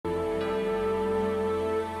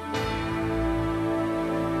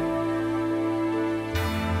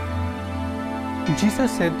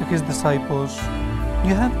Jesus said to his disciples,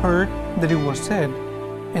 "You have heard that it was said,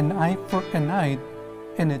 an eye for an eye,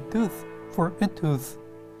 and a tooth for a tooth.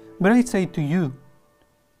 But I say to you,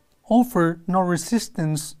 offer no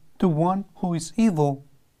resistance to one who is evil.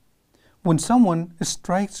 When someone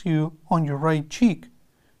strikes you on your right cheek,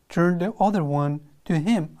 turn the other one to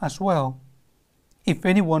him as well. If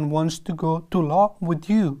anyone wants to go to law with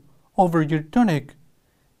you over your tunic,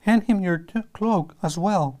 hand him your cloak as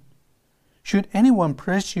well. Should anyone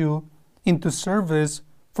press you into service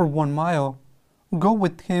for 1 mile, go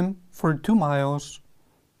with him for 2 miles.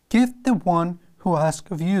 Give the one who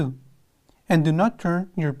asks of you, and do not turn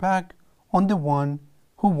your back on the one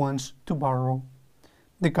who wants to borrow."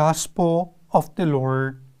 The Gospel of the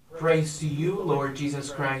Lord. Praise to you, Lord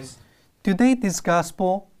Jesus Christ. Today this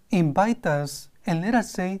Gospel invites us, and let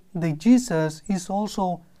us say that Jesus is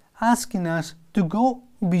also asking us to go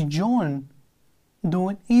beyond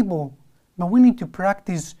doing evil, but we need to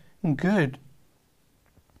practice good.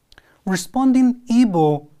 Responding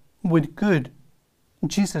evil with good,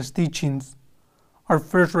 Jesus' teachings. Our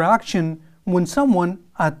first reaction when someone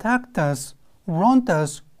attacked us, wronged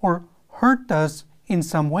us, or hurt us in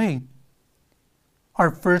some way. Our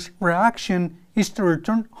first reaction is to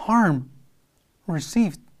return harm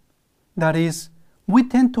received. That is, we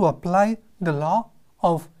tend to apply the law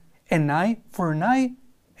of an eye for an eye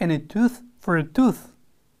and a tooth for a tooth.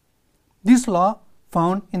 This law,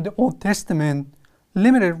 found in the Old Testament,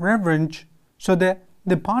 limited revenge so that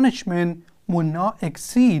the punishment would not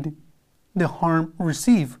exceed the harm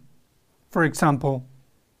received. For example,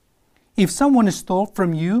 if someone stole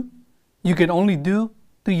from you, you can only do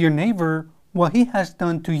to your neighbor what he has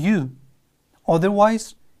done to you.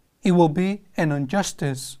 Otherwise, it will be an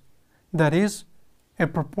injustice, that is, a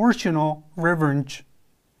proportional revenge.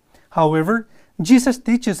 However, Jesus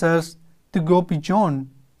teaches us to go beyond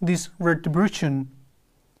this retribution.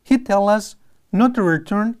 He tells us not to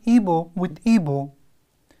return evil with evil.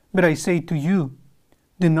 But I say to you,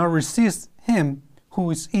 do not resist him who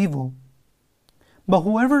is evil. But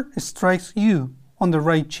whoever strikes you on the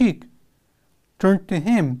right cheek, turn to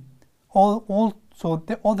him also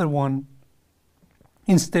the other one.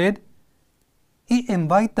 Instead, he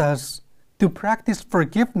invites us to practice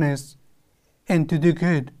forgiveness and to do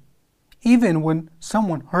good, even when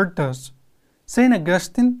someone hurt us. St.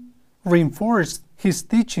 Augustine reinforced his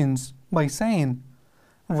teachings by saying,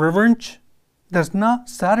 "Revenge does not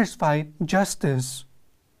satisfy justice,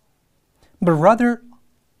 but rather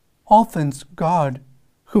offends God,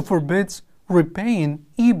 who forbids repaying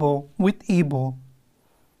evil with evil."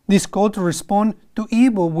 This call to respond to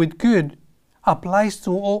evil with good applies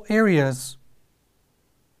to all areas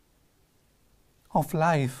of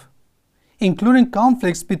life, including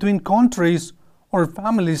conflicts between countries or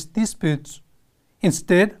families disputes.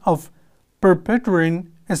 Instead of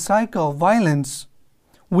perpetuating a cycle of violence,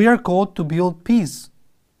 we are called to build peace,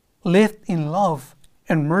 live in love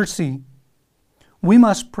and mercy. We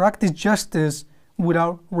must practice justice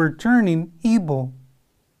without returning evil,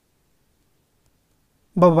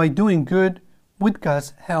 but by doing good with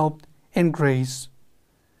God's help and grace.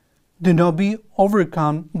 Do not be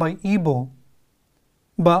overcome by evil,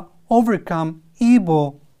 but overcome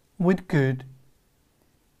evil with good.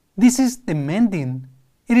 This is demanding.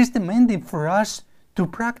 It is demanding for us to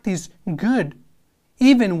practice good,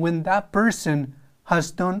 even when that person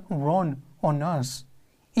has done wrong on us,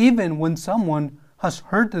 even when someone has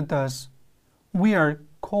hurted us. We are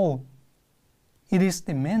called. It is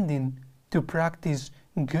demanding to practice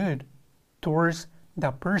good towards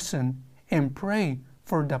that person and pray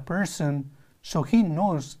for that person so he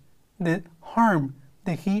knows the harm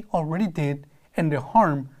that he already did and the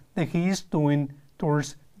harm that he is doing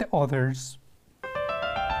towards the others.